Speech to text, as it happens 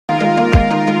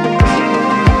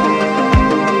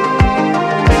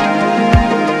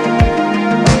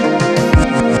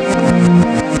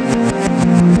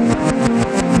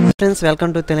Friends,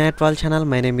 welcome to తెనాట్ channel.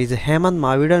 My name is Hemant.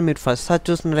 మా వీడియోని మీరు ఫస్ట్ సార్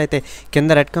చూసినట్లయితే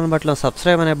కింద రెడ్ కలర్ బటన్లో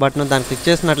సబ్స్క్రైబ్ అనే బటన్ దాన్ని క్లిక్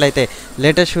చేసినట్లయితే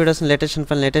latest videos, latest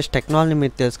information, latest technology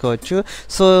మీరు తెలుసుకోవచ్చు.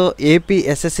 So AP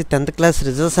SSC 10th class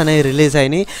results అనేవి రిలీజ్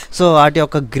అయినాయి. సో వాటి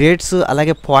యొక్క గ్రేడ్స్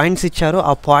అలాగే పాయింట్స్ ఇచ్చారు.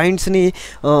 ఆ పాయింట్స్ని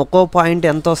ఒక్కో పాయింట్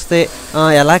ఎంత వస్తే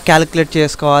ఎలా క్యాలిక్యులేట్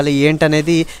చేసుకోవాలి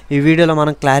ఏంటనేది ఈ వీడియోలో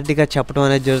మనం క్లారిటీగా చెప్పడం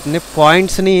అనేది జరుగుతుంది.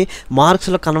 పాయింట్స్ని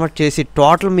మార్క్స్లో కన్వర్ట్ చేసి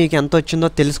టోటల్ మీకు ఎంత వచ్చిందో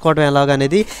తెలుసుకోవడం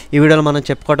ఎలాగనేది ఈ వీడియోలో మనం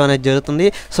చెప్పుకోవడం అనేది జరుగుతుంది.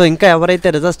 సో ఇంకా ఎవరైతే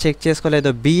రిజల్ట్స్ చెక్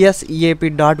చేసుకోలేదో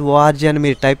bseap.org అని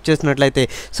మీరు టైప్ చేసినట్లయితే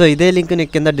సో ఇదే లింక్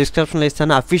నీకు కింద డిస్క్రిప్షన్లో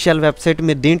ఇస్తాను. Official website.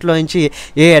 మీరు దీంట్లో నుంచి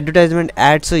ఏ అడ్వర్టైజ్మెంట్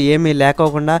యాడ్స్ ఏమీ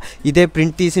లేకోకుండా ఇదే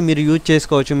ప్రింట్ తీసి మీరు యూజ్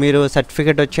చేసుకోవచ్చు. మీరు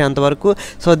సర్టిఫికేట్ వచ్చేంతవరకు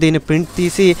సో దీన్ని ప్రింట్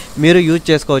తీసి మీరు యూజ్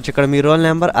చేసుకోవచ్చు. ఇక్కడ మీ రోల్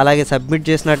నెంబర్ అలాగే సబ్మిట్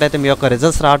చేసినట్లయితే మీ యొక్క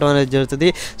రిజల్ట్స్ రావడం అనేది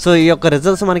జరుగుతుంది. సో ఈ యొక్క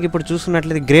రిజల్ట్స్ మనకి ఇప్పుడు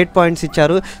చూసుకున్నట్లయితే గ్రేడ్ పాయింట్స్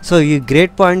ఇచ్చారు. సో ఈ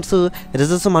గ్రేడ్ పాయింట్స్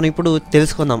రిజల్ట్స్ మనం ఇప్పుడు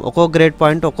తెలుసుకుందాం. ఒక్కొక్క గ్రేడ్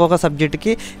పాయింట్ ఒక్కొక్క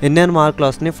సబ్జెక్ట్కి ఎన్నెన్ని మార్కులు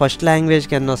వస్తున్నాయి, ఫస్ట్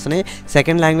లాంగ్వేజ్కి ఎన్ని వస్తున్నాయి,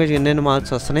 సెకండ్ లాంగ్వేజ్కి ఎన్నెన్ని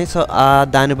మార్క్స్ వస్తున్నాయి. సో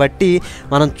దాన్ని బట్టి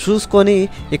మనం చూసుకొని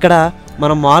ఇక్కడ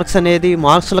మనం మార్క్స్ అనేది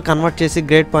మార్క్స్లో కన్వర్ట్ చేసి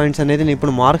గ్రేడ్ పాయింట్స్ అనేది నేను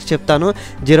ఇప్పుడు మార్క్స్ చెప్తాను.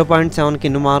 0.7కి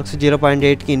ఇన్ని మార్క్స్,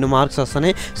 0.8కి ఇన్ని మార్క్స్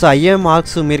వస్తున్నాయి. సో అయ్యే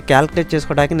మార్క్స్ మీరు క్యాలిక్యులేట్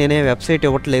చేసుకోవడానికి నేనే వెబ్సైట్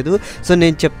ఇవ్వట్లేదు. సో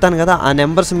నేను చెప్తాను కదా, ఆ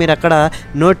నెంబర్స్ మీరు అక్కడ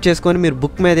నోట్ చేసుకొని మీరు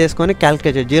బుక్ మీద వేసుకొని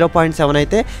క్యాలిక్యులేట్ చేయండి. 0.7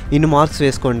 అయితే ఇన్ని మార్క్స్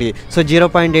వేసుకోండి, సో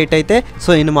 0.8 అయితే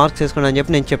సో ఇన్ని మార్క్స్ వేసుకోండి అని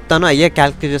చెప్పి నేను చెప్తాను. అయ్యే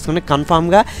క్యాలిక్యులేట్ చేసుకొని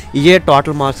కన్ఫామ్గా ఇయే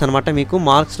టోటల్ మార్క్స్ అనమాట మీకు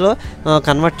మార్క్స్లో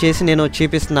కన్వర్ట్ చేసి నేను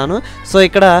చూపిస్తున్నాను. సో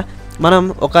ఇక్కడ మనం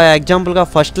ఒక ఎగ్జాంపుల్గా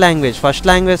ఫస్ట్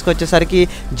లాంగ్వేజ్కి వచ్చేసరికి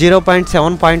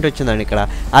 0.7 పాయింట్ వచ్చిందండి ఇక్కడ.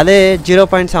 అదే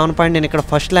 0.7 పాయింట్ నేను ఇక్కడ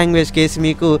ఫస్ట్ లాంగ్వేజ్ కేసి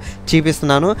మీకు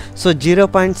చూపిస్తున్నాను. సో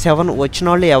 0.7 వచ్చిన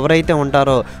వాళ్ళు ఎవరైతే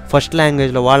ఉంటారో ఫస్ట్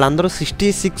లాంగ్వేజ్లో వాళ్ళందరూ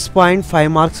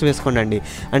 66.5 మార్క్స్ వేసుకోండి.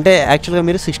 అంటే యాక్చువల్గా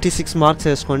మీరు 66 మార్క్స్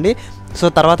వేసుకోండి. సో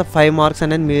తర్వాత 5 మార్క్స్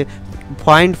అనేది మీ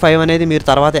 0.5 అనేది మీరు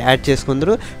తర్వాత యాడ్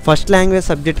చేసుకుందరు. ఫస్ట్ లాంగ్వేజ్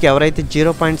సబ్జెక్ట్కి ఎవరైతే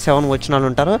 0.7 వచ్చిన వాళ్ళు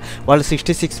ఉంటారో వాళ్ళు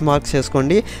 66 మార్క్స్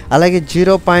వేసుకోండి. అలాగే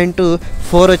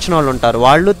 0.4 వచ్చిన వాళ్ళు ఉంటారు,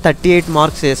 వాళ్ళు 38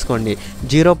 మార్క్స్ వేసుకోండి.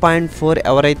 0.4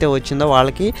 ఎవరైతే వచ్చిందో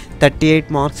వాళ్ళకి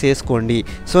 38 మార్క్స్ వేసుకోండి.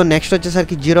 సో నెక్స్ట్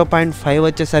వచ్చేసరికి 0.5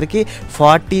 వచ్చేసరికి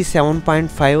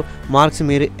 47.5 మార్క్స్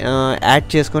మీరు యాడ్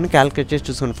చేసుకొని క్యాలిక్యులేట్ చేసి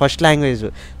చూసుకోండి ఫస్ట్ లాంగ్వేజ్.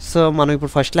 సో మనం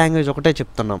ఇప్పుడు ఫస్ట్ లాంగ్వేజ్ ఒకటే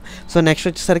చెప్తున్నాం. సో నెక్స్ట్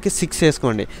వచ్చేసరికి 6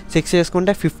 వేసుకోండి. 6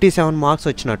 వేసుకుంటే 57 మార్క్స్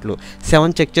వచ్చినట్లు.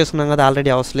 7 చెక్ చేసుకున్నాం కదా, ఆల్రెడీ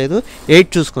అవసరం లేదు. 8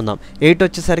 చూసుకుందాం. 8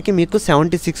 వచ్చేసరికి మీకు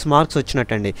 76 మార్క్స్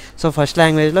వచ్చినట్టండి. సో ఫస్ట్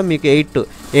లాంగ్వేజ్లో మీకు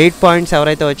 8 పాయింట్స్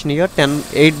ఎవరైతే వచ్చినాయో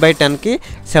 8/10కి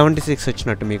 76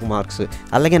 వచ్చినట్టు మీకు మార్క్స్.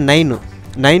 అలాగే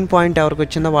 9 పాయింట్ ఎవరికి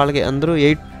వచ్చిందో వాళ్ళకి అందరూ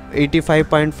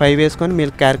 85.5 వేసుకొని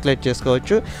మీరు క్యాలిక్యులేట్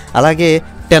చేసుకోవచ్చు. అలాగే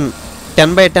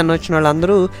 10/10 వచ్చిన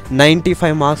వాళ్ళందరూ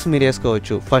 95 మార్క్స్ మీరు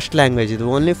వేసుకోవచ్చు. ఫస్ట్ లాంగ్వేజ్, ఇది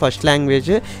ఓన్లీ ఫస్ట్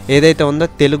లాంగ్వేజ్ ఏదైతే ఉందో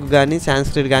తెలుగు కానీ,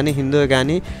 సాంస్క్రిట్ కానీ, హిందూ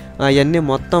కానీ అవన్నీ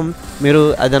మొత్తం మీరు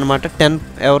అదనమాట 10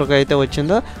 ఎవరికైతే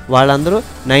వచ్చిందో వాళ్ళందరూ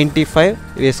 95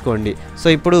 వేసుకోండి. సో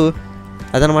ఇప్పుడు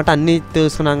అదనమాట అన్నీ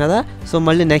తెలుసుకున్నాం కదా. సో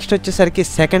మళ్ళీ నెక్స్ట్ వచ్చేసరికి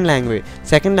సెకండ్ లాంగ్వేజ్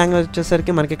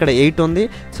వచ్చేసరికి మనకి ఇక్కడ 8 ఉంది.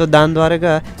 సో దాని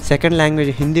ద్వారాగా సెకండ్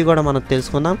లాంగ్వేజ్ హిందీ కూడా మనం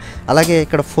తెలుసుకుందాం. అలాగే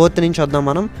ఇక్కడ 4th నుంచి వద్దాం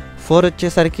మనం. 4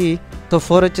 వచ్చేసరికి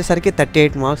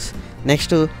 38 మార్క్స్.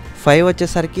 నెక్స్ట్ 5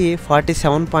 వచ్చేసరికి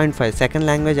 47.5 సెకండ్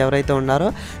లాంగ్వేజ్ ఎవరైతే ఉన్నారో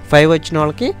 5 వచ్చిన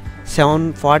వాళ్ళకి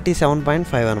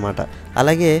 47.5 అనమాట.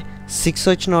 అలాగే 6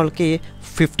 వచ్చిన వాళ్ళకి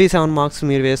 57 మార్క్స్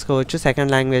మీరు వేసుకోవచ్చు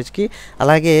సెకండ్ లాంగ్వేజ్కి.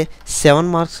 అలాగే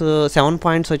 7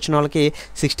 పాయింట్స్ వచ్చిన వాళ్ళకి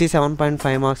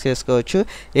 67.5 మార్క్స్ వేసుకోవచ్చు.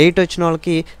 8 వచ్చిన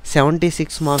వాళ్ళకి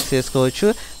 76 మార్క్స్ వేసుకోవచ్చు.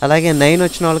 అలాగే 9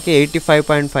 వచ్చిన వాళ్ళకి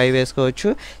 85.5 వేసుకోవచ్చు.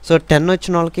 సో 10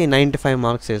 వచ్చిన వాళ్ళకి 95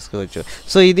 మార్క్స్ వేసుకోవచ్చు.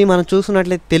 సో ఇది మనం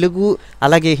చూసుకున్నట్లయితే తెలుగు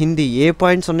అలాగే హిందీ ఏ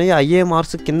పాయింట్స్ ఉన్నాయో అయ్యే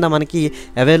మార్క్స్ కింద మనకి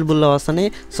అవైలబుల్లో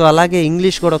వస్తున్నాయి. సో అలాగే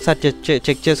ఇంగ్లీష్ కూడా ఒకసారి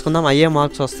చెక్ చేసుకుందాం అయ్యే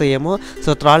మార్క్స్ వస్తాయేమో. సో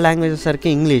థర్డ్ లాంగ్వేజ్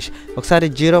వచ్చేసరికి ఇంగ్లీష్ ఒకసారి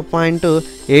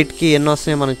 0.8కి ఎన్ని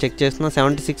వస్తున్నాయి మనం చెక్ చేస్తున్నాం.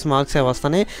 76 మార్క్సే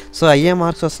వస్తున్నాయి. సో అయ్యే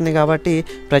మార్క్స్ వస్తున్నాయి కాబట్టి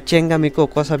ప్రత్యేకంగా మీకు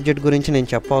ఒక్కో సబ్జెక్ట్ గురించి నేను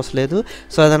చెప్పవసరం లేదు.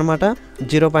 సో అదనమాట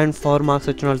 0.4 మార్క్స్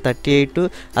వచ్చిన వాళ్ళు 38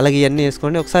 అలాగే ఇవన్నీ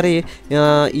వేసుకోండి. ఒకసారి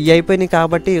ఇవి అయిపోయినాయి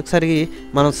కాబట్టి ఒకసారి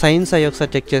మనం సైన్స్ అవి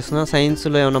ఒకసారి చెక్ చేస్తున్నాం.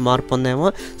 సైన్స్లో ఏమైనా మార్పు ఉందేమో.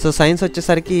 సో సైన్స్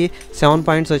వచ్చేసరికి 7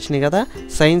 పాయింట్స్ వచ్చినాయి కదా.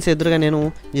 సైన్స్ ఎదురుగా నేను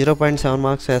 0.7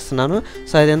 మార్క్స్ వేస్తున్నాను.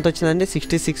 సో అది ఎంత వచ్చిందండి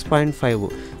 66.5.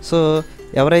 సో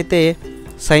ఎవరైతే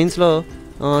సైన్స్లో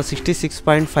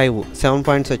 66.5 7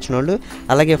 పాయింట్స్ వచ్చిన వాళ్ళు,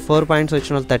 అలాగే 4 పాయింట్స్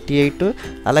వచ్చిన వాళ్ళు 38,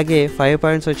 అలాగే 5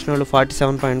 పాయింట్స్ వచ్చిన వాళ్ళు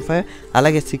 47.5,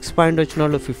 అలాగే 6 పాయింట్ వచ్చిన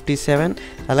వాళ్ళు 57,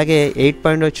 అలాగే 8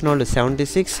 పాయింట్ వచ్చిన వాళ్ళు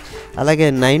 76, అలాగే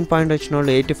 9 పాయింట్ వచ్చిన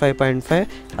వాళ్ళు 85.5,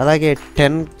 అలాగే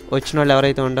 10 వచ్చిన వాళ్ళు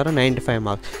ఎవరైతే ఉంటారో 95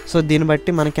 మార్క్స్. సో దీన్ని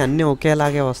బట్టి మనకి అన్నీ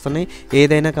ఒకేలాగే వస్తున్నాయి.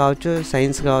 ఏదైనా కావచ్చు,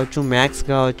 సైన్స్ కావచ్చు, మ్యాథ్స్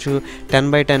కావచ్చు,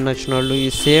 10/10 వచ్చిన వాళ్ళు ఈ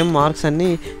సేమ్ మార్క్స్ అన్నీ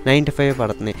 95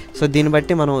 పడుతున్నాయి. సో దీన్ని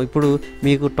బట్టి మనం ఇప్పుడు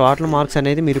మీకు టోటల్ మార్క్స్ అనేది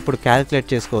అనేది మీరు ఇప్పుడు క్యాలిక్యులేట్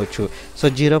చేసుకోవచ్చు. సో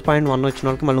 0.1 వచ్చిన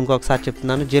వాళ్ళకి మళ్ళీ ఇంకొకసారి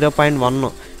చెప్తున్నాను,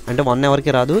 0.1 అంటే 1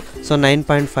 ఎవరికి రాదు. సో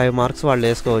 9.5 మార్క్స్ వాళ్ళు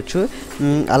వేసుకోవచ్చు.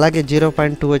 అలాగే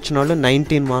 0.2 వచ్చిన వాళ్ళు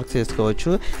 19 మార్క్స్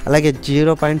వేసుకోవచ్చు. అలాగే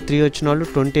 0.3 వచ్చిన వాళ్ళు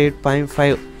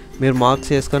 28.5 మీరు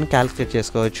మార్క్స్ వేసుకొని క్యాలిక్యులేట్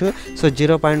చేసుకోవచ్చు. సో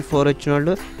 0.4 వచ్చిన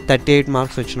వాళ్ళు 38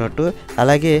 మార్క్స్ వచ్చినట్టు.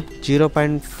 అలాగే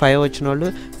 0.5 వచ్చిన వాళ్ళు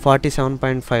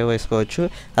 47.5 వేసుకోవచ్చు.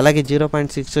 అలాగే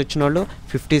 0.6 వచ్చిన వాళ్ళు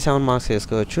 57 మార్క్స్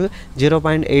వేసుకోవచ్చు.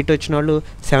 0.8 వచ్చిన వాళ్ళు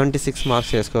 76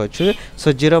 మార్క్స్ వేసుకోవచ్చు. సో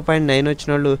 0.9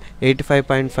 వచ్చిన వాళ్ళు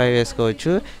 85.5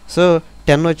 వేసుకోవచ్చు. సో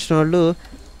 10 వచ్చిన వాళ్ళు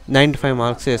 95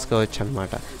 మార్క్స్ వేసుకోవచ్చు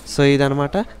అనమాట. సో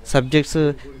ఇదనమాట సబ్జెక్ట్స్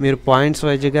మీరు పాయింట్స్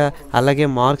వైజ్గా అలాగే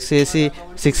మార్క్స్ వేసి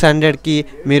 600కి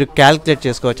మీరు క్యాలిక్యులేట్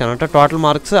చేసుకోవచ్చు అనమాట. Total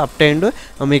marks up to end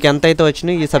మీకు ఎంతైతే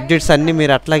వచ్చినాయి ఈ సబ్జెక్ట్స్ అన్నీ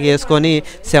మీరు అట్లాగే వేసుకొని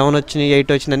 7 వచ్చినాయి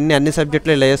 8 వచ్చినాయి అన్ని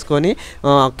సబ్జెక్టులు ఇలా వేసుకొని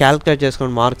క్యాలిక్యులేట్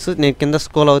చేసుకోండి మార్క్స్. నేను కింద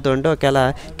స్క్రోల్ అవుతుంటే ఒకవేళ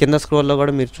కింద స్క్రోల్లో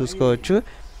కూడా మీరు చూసుకోవచ్చు.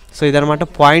 సో ఇదనమాట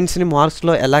పాయింట్స్ని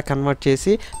మార్క్స్లో ఎలా కన్వర్ట్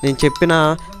చేసి నేను చెప్పిన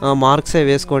మార్క్సే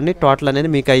వేసుకోండి. టోటల్ అనేది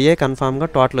మీకు అయ్యే కన్ఫామ్గా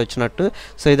టోటల్ వచ్చినట్టు.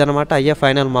 సో ఇదనమాట అయ్యే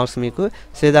ఫైనల్ మార్క్స్ మీకు.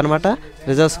 సో ఇదనమాట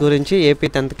రిజల్ట్స్ గురించి ఏపీ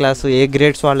 10th క్లాస్ ఏ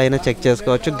గ్రేడ్స్ వాళ్ళైనా చెక్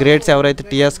చేసుకోవచ్చు. గ్రేడ్స్ ఎవరైతే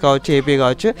టీఎస్ కావచ్చు ఏపీ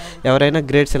కావచ్చు ఎవరైనా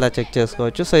గ్రేడ్స్ ఇలా చెక్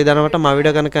చేసుకోవచ్చు. సో ఇదనమాట మా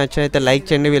వీడియో కనుక నచ్చినైతే లైక్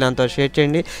చేయండి, వీళ్ళంతా షేర్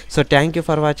చేయండి. So thank you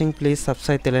for watching. Please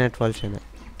subscribe Telugu net world channel.